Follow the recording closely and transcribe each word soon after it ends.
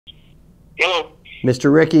Hello.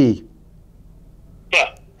 Mr. Ricky.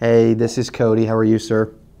 Yeah. Hey, this is Cody. How are you,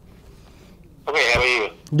 sir? Okay, how are you?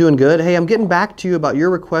 Doing good. Hey, I'm getting back to you about your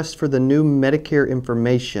request for the new Medicare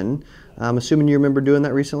information. I'm assuming you remember doing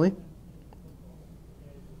that recently?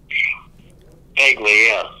 Vaguely,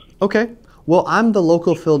 yeah. Okay. Well, I'm the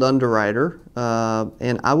local field underwriter,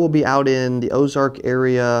 and I will be out in the Ozark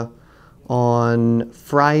area on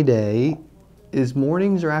Friday. Is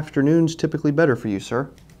mornings or afternoons typically better for you, sir?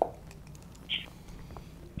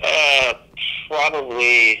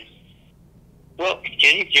 Probably. Well,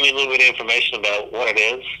 can you give me a little bit of information about what it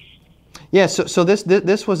is? Yeah. So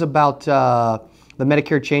this was about the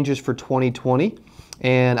Medicare changes for 2020,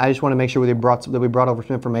 and I just want to make sure we brought over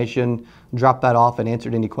some information, dropped that off, and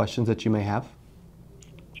answered any questions that you may have.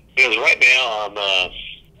 Because right now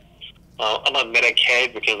I'm on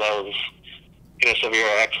Medicaid because I was in a severe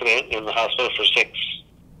accident in the hospital for 6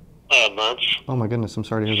 months. Oh my goodness, I'm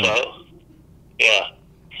sorry to hear that. So, yeah,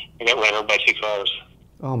 I got run over by 2 cars.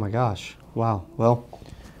 Oh my gosh! Wow. Well,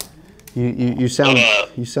 you sound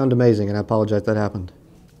amazing, and I apologize that happened.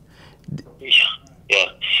 Yeah.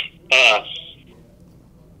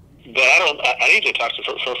 But I need to talk to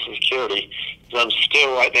Social Security because I'm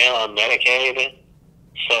still right now on Medicaid,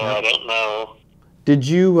 so Yeah. I don't know. Did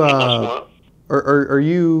you How much more. are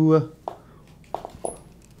you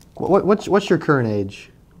what's your current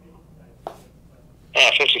age?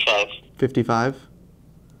 55. 55?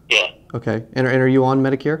 Yeah. Okay. And are you on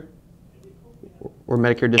Medicare? Or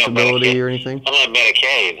Medicare disability or anything? I'm on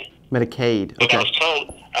Medicaid. Medicaid. But Okay. I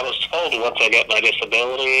was told once I got my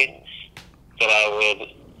disability that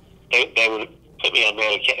they would put me on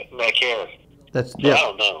Medicare. That's So yeah. I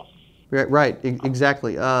don't know. Right.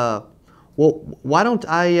 Exactly. Well, why don't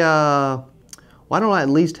I at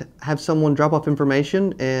least have someone drop off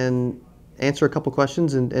information and answer a couple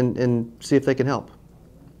questions and see if they can help.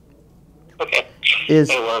 Okay. Is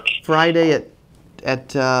That'll work. Friday at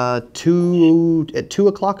 2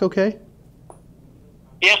 o'clock okay?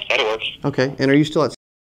 Yeah, that'll work. Okay. And are you still at?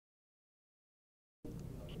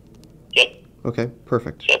 Yep. Okay.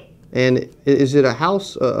 Perfect. Yep. And is it a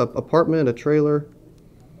house, a apartment, a trailer?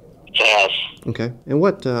 It's a house. Okay. And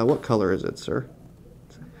what color is it, sir?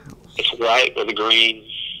 It's a house. It's white with the green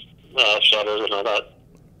shutters and all that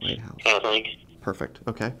White house. kind of thing. Perfect.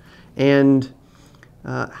 Okay. And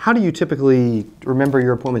how do you typically remember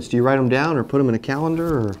your appointments? Do you write them down or put them in a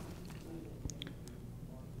calendar? Or?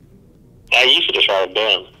 I usually just write it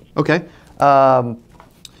down. Okay.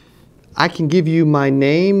 I can give you my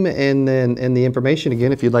name and the information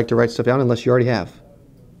again if you'd like to write stuff down, unless you already have.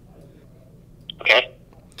 Okay.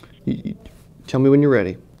 You tell me when you're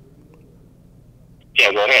ready.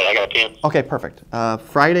 Yeah, go ahead. I got a pen. Okay, perfect.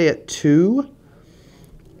 Friday at 2,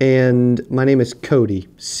 and my name is Cody,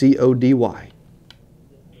 C-O-D-Y.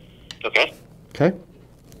 Okay. Okay?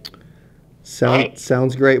 Right.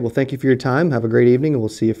 Sounds great. Well, thank you for your time. Have a great evening, and we'll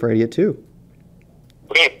see you Friday at 2.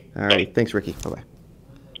 Okay. All right. Thanks, Ricky. Bye-bye.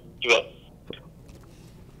 You bet.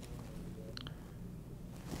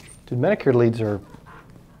 Dude, Medicare leads are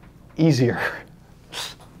easier.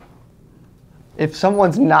 If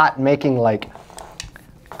someone's not making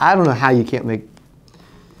I don't know how you can't make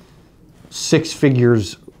 6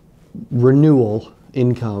 figures renewal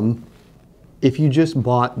income if you just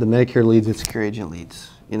bought the Medicare leads and Secure Agent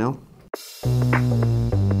leads, you know?